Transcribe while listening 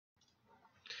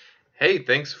Hey,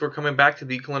 thanks for coming back to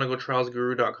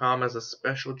theclinicaltrialsguru.com as a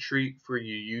special treat for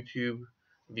you YouTube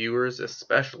viewers,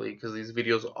 especially because these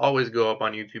videos always go up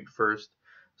on YouTube first.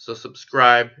 So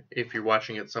subscribe if you're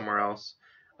watching it somewhere else.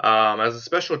 As a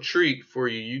special treat for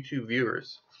you YouTube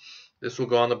viewers, this will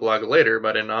go on the blog later,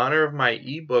 but in honor of my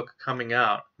ebook coming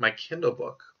out, my Kindle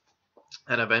book,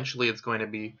 and eventually it's going to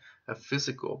be a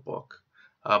physical book.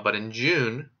 But in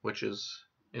June, which is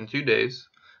in 2 days,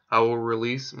 I will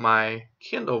release my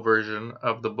Kindle version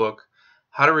of the book,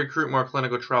 How to Recruit More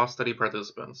Clinical Trial Study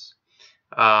Participants.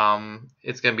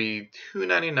 It's going to be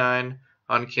 $2.99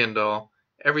 on Kindle.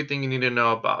 Everything you need to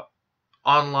know about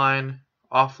online,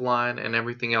 offline, and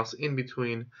everything else in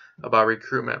between about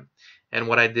recruitment. And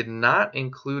what I did not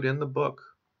include in the book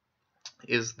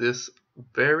is this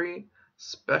very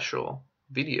special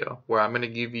video where I'm going to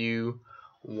give you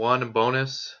one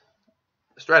bonus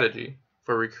strategy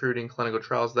for recruiting clinical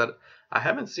trials that I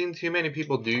haven't seen too many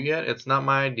people do yet. It's not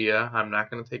my idea. I'm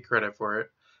not going to take credit for it,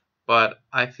 but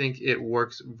I think it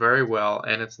works very well,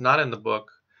 and it's not in the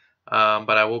book, but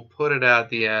I will put it at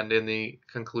the end in the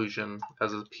conclusion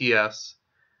as a PS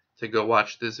to go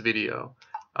watch this video.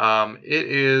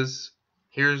 Here's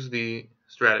the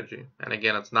strategy, and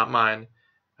again, it's not mine.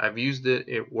 I've used it.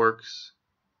 It works.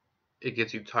 It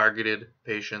gets you targeted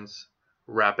patients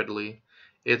rapidly.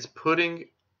 It's putting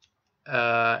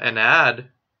an ad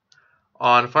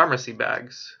on pharmacy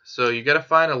bags. So you got to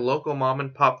find a local mom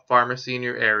and pop pharmacy in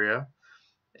your area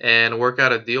and work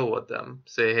out a deal with them.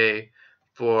 Say, hey,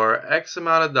 for X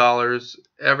amount of dollars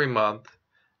every month,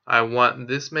 I want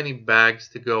this many bags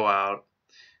to go out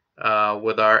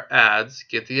with our ads.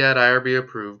 Get the ad IRB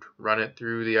approved, run it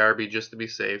through the IRB just to be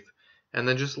safe, and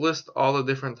then just list all the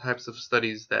different types of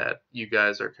studies that you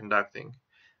guys are conducting.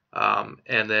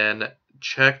 And then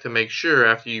check to make sure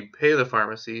after you pay the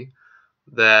pharmacy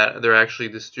that they're actually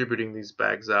distributing these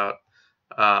bags out.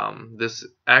 This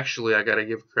actually, I got to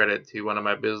give credit to one of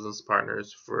my business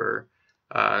partners for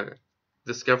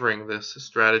discovering this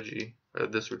strategy,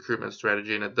 this recruitment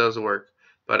strategy, and it does work.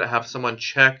 But have someone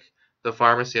check the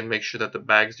pharmacy and make sure that the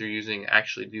bags they're using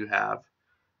actually do have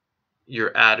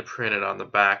your ad printed on the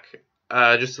back.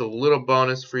 Just a little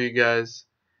bonus for you guys.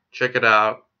 Check it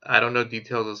out. I don't know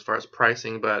details as far as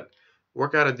pricing, but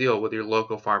work out a deal with your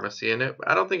local pharmacy. And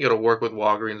I don't think it'll work with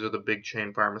Walgreens or the big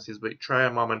chain pharmacies, but try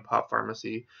a mom and pop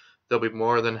pharmacy. They'll be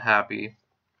more than happy,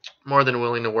 more than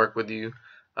willing to work with you.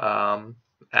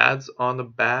 Ads on the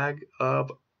back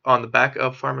of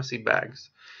pharmacy bags.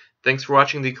 Thanks for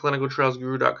watching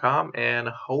theclinicaltrialsguru.com, and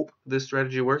hope this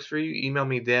strategy works for you. Email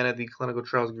me, Dan at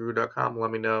theclinicaltrialsguru.com.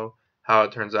 Let me know how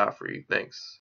it turns out for you. Thanks.